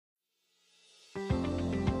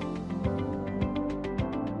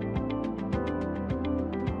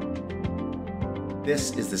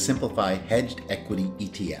This is the Simplify Hedged Equity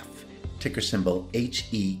ETF, ticker symbol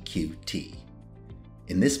HEQT.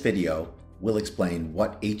 In this video, we'll explain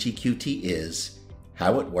what HEQT is,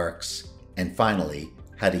 how it works, and finally,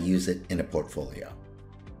 how to use it in a portfolio.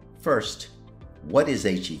 First, what is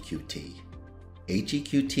HEQT?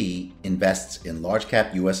 HEQT invests in large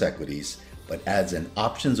cap US equities, but adds an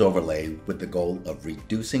options overlay with the goal of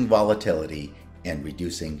reducing volatility and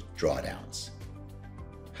reducing drawdowns.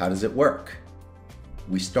 How does it work?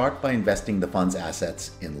 We start by investing the fund's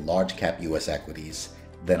assets in large cap US equities.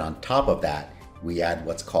 Then on top of that, we add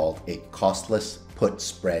what's called a costless put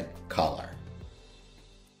spread collar.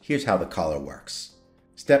 Here's how the collar works.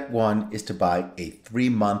 Step 1 is to buy a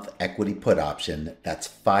 3-month equity put option that's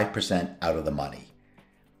 5% out of the money.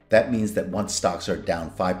 That means that once stocks are down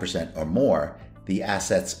 5% or more, the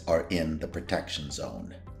assets are in the protection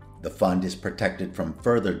zone. The fund is protected from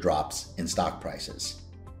further drops in stock prices.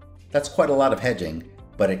 That's quite a lot of hedging,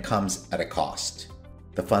 but it comes at a cost.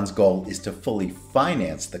 The fund's goal is to fully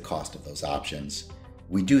finance the cost of those options.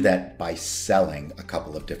 We do that by selling a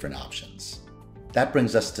couple of different options. That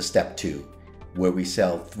brings us to step 2, where we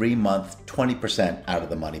sell 3-month 20% out of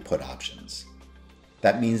the money put options.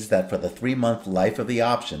 That means that for the 3-month life of the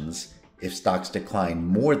options, if stocks decline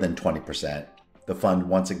more than 20%, the fund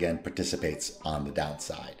once again participates on the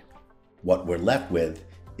downside. What we're left with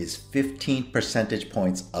is 15 percentage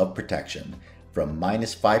points of protection from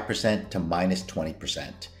 -5% to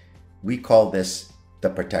 -20%. We call this the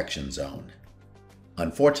protection zone.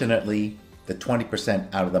 Unfortunately, the 20%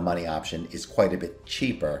 out of the money option is quite a bit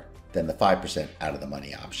cheaper than the 5% out of the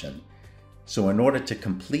money option. So in order to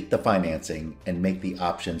complete the financing and make the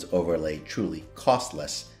options overlay truly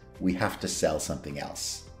costless, we have to sell something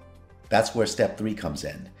else. That's where step 3 comes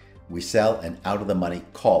in. We sell an out of the money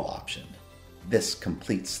call option. This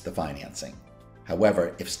completes the financing.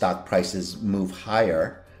 However, if stock prices move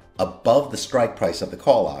higher above the strike price of the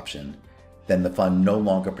call option, then the fund no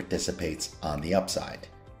longer participates on the upside.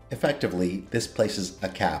 Effectively, this places a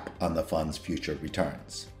cap on the fund's future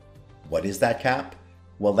returns. What is that cap?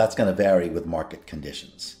 Well, that's going to vary with market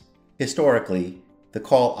conditions. Historically, the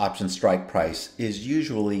call option strike price is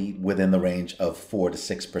usually within the range of 4 to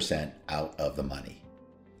 6% out of the money.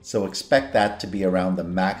 So expect that to be around the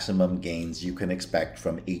maximum gains you can expect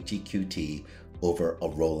from HEQT over a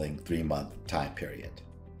rolling 3-month time period.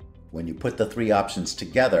 When you put the 3 options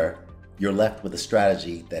together, you're left with a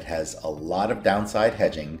strategy that has a lot of downside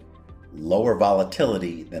hedging, lower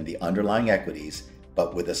volatility than the underlying equities,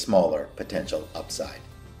 but with a smaller potential upside.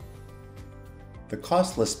 The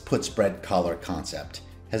costless put spread collar concept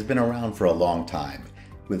has been around for a long time,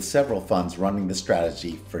 with several funds running the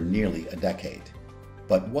strategy for nearly a decade.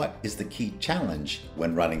 But what is the key challenge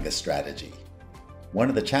when running this strategy? One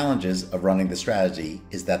of the challenges of running the strategy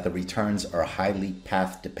is that the returns are highly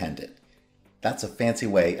path dependent. That's a fancy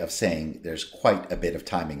way of saying there's quite a bit of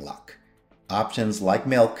timing luck. Options like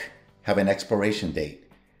milk have an expiration date.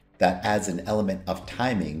 That adds an element of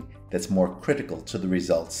timing that's more critical to the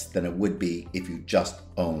results than it would be if you just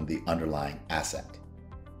own the underlying asset.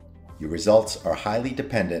 Your results are highly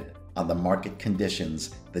dependent on the market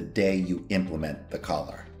conditions the day you implement the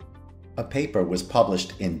collar. A paper was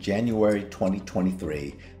published in January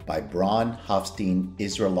 2023 by Braun, Hofstein,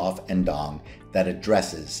 Israeloff, and Dong that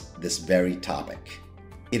addresses this very topic.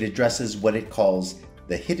 It addresses what it calls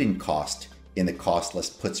the hidden cost in the costless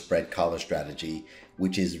put spread collar strategy,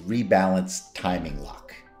 which is rebalanced timing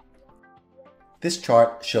luck. This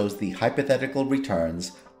chart shows the hypothetical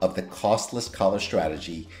returns of the costless collar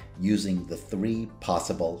strategy using the 3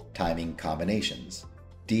 possible timing combinations: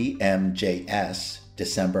 DMJS,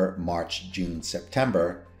 December, March, June,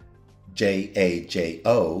 September;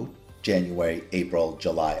 JAJO, January, April,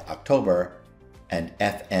 July, October; and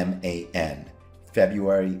FMAN,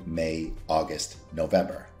 February, May, August,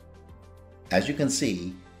 November. As you can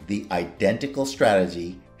see, the identical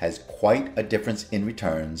strategy has quite a difference in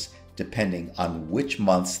returns depending on which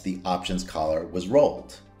months the options collar was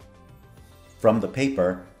rolled. From the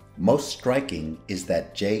paper, most striking is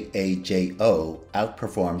that JAJO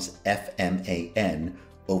outperforms FMAN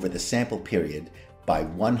over the sample period by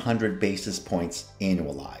 100 basis points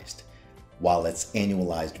annualized, while its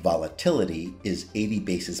annualized volatility is 80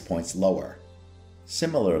 basis points lower.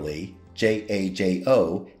 Similarly,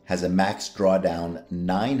 JAJO has a max drawdown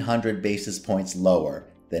 900 basis points lower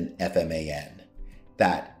than FMAN.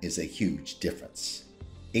 That is a huge difference.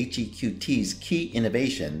 HEQT's key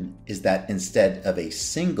innovation is that instead of a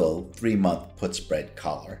single 3-month put spread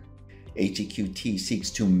collar, HEQT seeks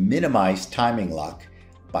to minimize timing luck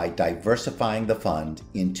by diversifying the fund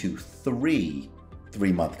into 3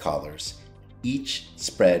 3-month collars, each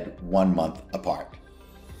spread 1 month apart.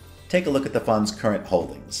 take a look at the fund's current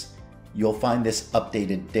holdings. You'll find this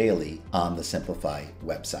updated daily on the Simplify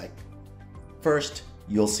website. First,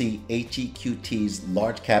 you'll see HEQT's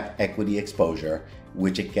large cap equity exposure,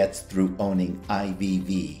 which it gets through owning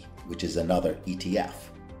IVV, which is another ETF.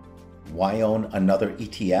 Why own another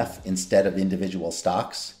ETF instead of individual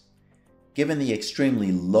stocks? Given the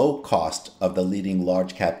extremely low cost of the leading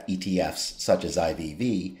large cap ETFs such as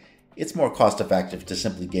IVV, it's more cost effective to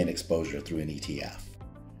simply gain exposure through an ETF.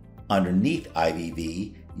 Underneath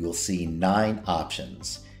IVV, you'll see 9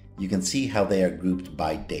 options. You can see how they are grouped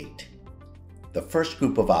by date. The first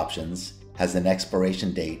group of options has an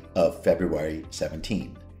expiration date of February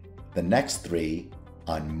 17. The next 3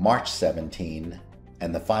 on March 17,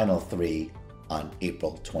 and the final 3 on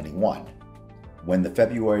April 21. When the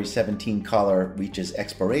February 17 collar reaches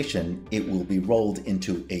expiration, it will be rolled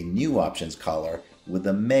into a new options collar with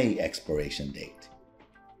a May expiration date.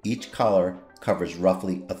 Each collar covers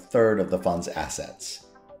roughly a third of the fund's assets.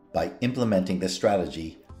 By implementing this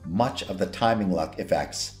strategy, much of the timing luck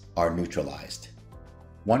effects are neutralized.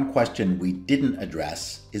 One question we didn't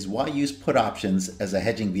address is why use put options as a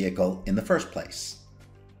hedging vehicle in the first place?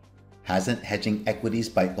 Hasn't hedging equities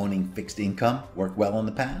by owning fixed income worked well in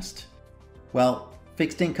the past? Well,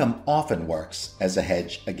 fixed income often works as a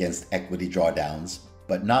hedge against equity drawdowns,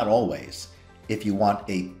 but not always. If you want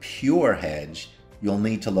a pure hedge, you'll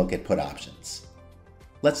need to look at put options.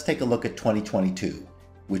 Let's take a look at 2022,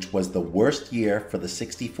 which was the worst year for the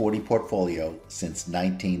 60/40 portfolio since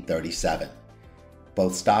 1937.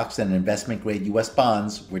 Both stocks and investment-grade U.S.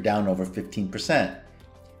 bonds were down over 15%.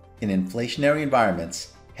 In inflationary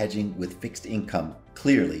environments, hedging with fixed income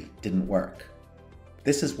clearly didn't work.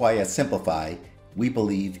 This is why at Simplify, we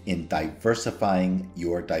believe in diversifying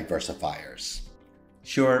your diversifiers.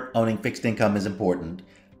 Sure, owning fixed income is important,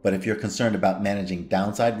 but if you're concerned about managing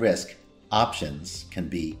downside risk, options can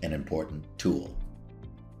be an important tool.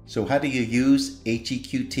 So how do you use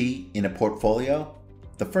HEQT in a portfolio?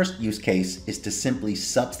 The first use case is to simply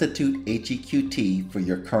substitute HEQT for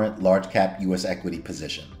your current large cap U.S. equity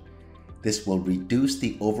position. This will reduce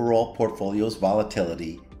the overall portfolio's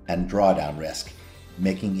volatility and drawdown risk,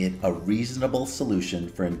 making it a reasonable solution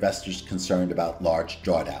for investors concerned about large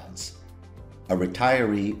drawdowns. A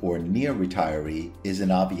retiree or near retiree is an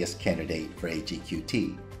obvious candidate for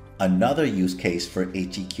HEQT. Another use case for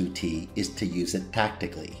HEQT is to use it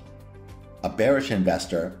tactically. A bearish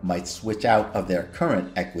investor might switch out of their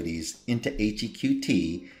current equities into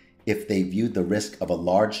HEQT if they viewed the risk of a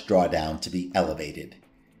large drawdown to be elevated.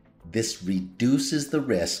 This reduces the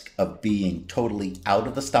risk of being totally out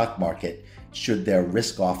of the stock market should their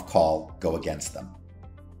risk-off call go against them.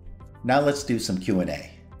 Now let's do some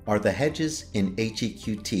Q&A. Are the hedges in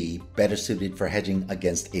HEQT better suited for hedging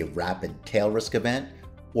against a rapid tail risk event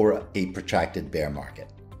or a protracted bear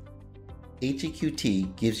market?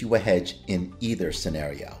 HEQT gives you a hedge in either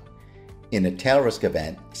scenario. In a tail risk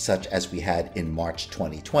event, such as we had in March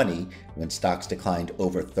 2020, when stocks declined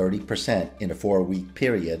over 30% in a 4-week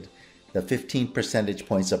period, the 15 percentage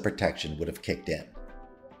points of protection would have kicked in.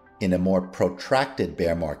 In a more protracted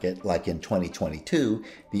bear market, like in 2022,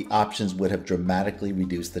 the options would have dramatically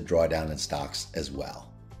reduced the drawdown in stocks as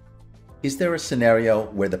well. Is there a scenario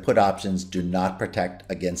where the put options do not protect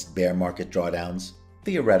against bear market drawdowns?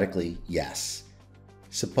 Theoretically, yes.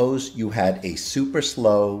 Suppose you had a super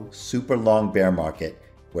slow, super long bear market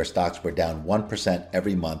where stocks were down 1%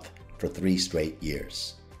 every month for 3 straight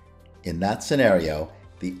years. In that scenario,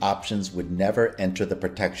 the options would never enter the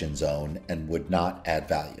protection zone and would not add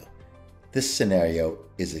value. This scenario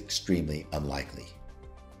is extremely unlikely.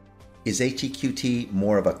 Is HEQT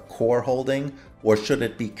more of a core holding, or should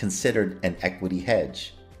it be considered an equity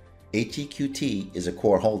hedge? HEQT is a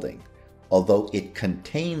core holding. Although it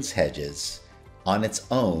contains hedges, on its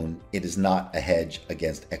own, it is not a hedge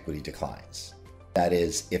against equity declines. That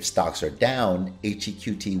is, if stocks are down,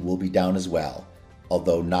 HEQT will be down as well,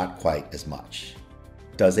 although not quite as much.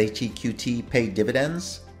 Does HEQT pay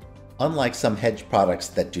dividends? Unlike some hedge products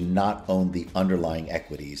that do not own the underlying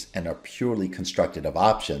equities and are purely constructed of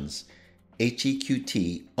options,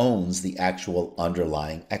 HEQT owns the actual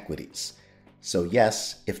underlying equities. So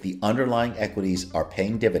yes, if the underlying equities are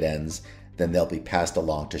paying dividends, then they'll be passed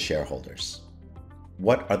along to shareholders.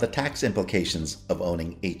 What are the tax implications of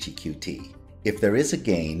owning HEQT? If there is a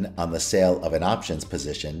gain on the sale of an options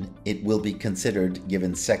position, it will be considered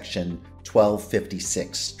given Section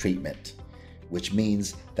 1256 treatment, which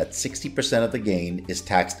means that 60% of the gain is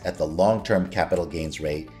taxed at the long-term capital gains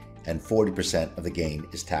rate and 40% of the gain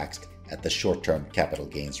is taxed at the short-term capital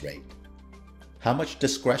gains rate. How much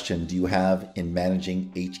discretion do you have in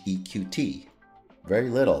managing HEQT? Very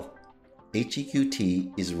little.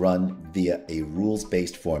 HEQT is run via a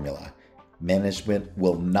rules-based formula. Management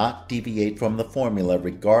will not deviate from the formula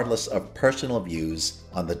regardless of personal views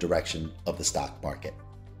on the direction of the stock market.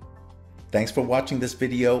 Thanks for watching this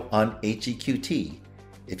video on HEQT.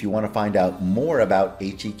 If you want to find out more about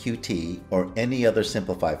HEQT or any other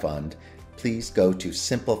Simplify fund, please go to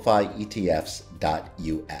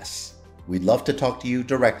simplifyetfs.us. We'd love to talk to you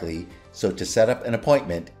directly, so to set up an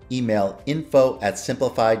appointment, email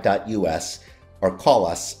info@simplify.us or call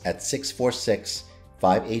us at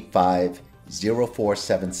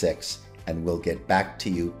 646-585-0476 and we'll get back to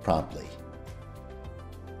you promptly.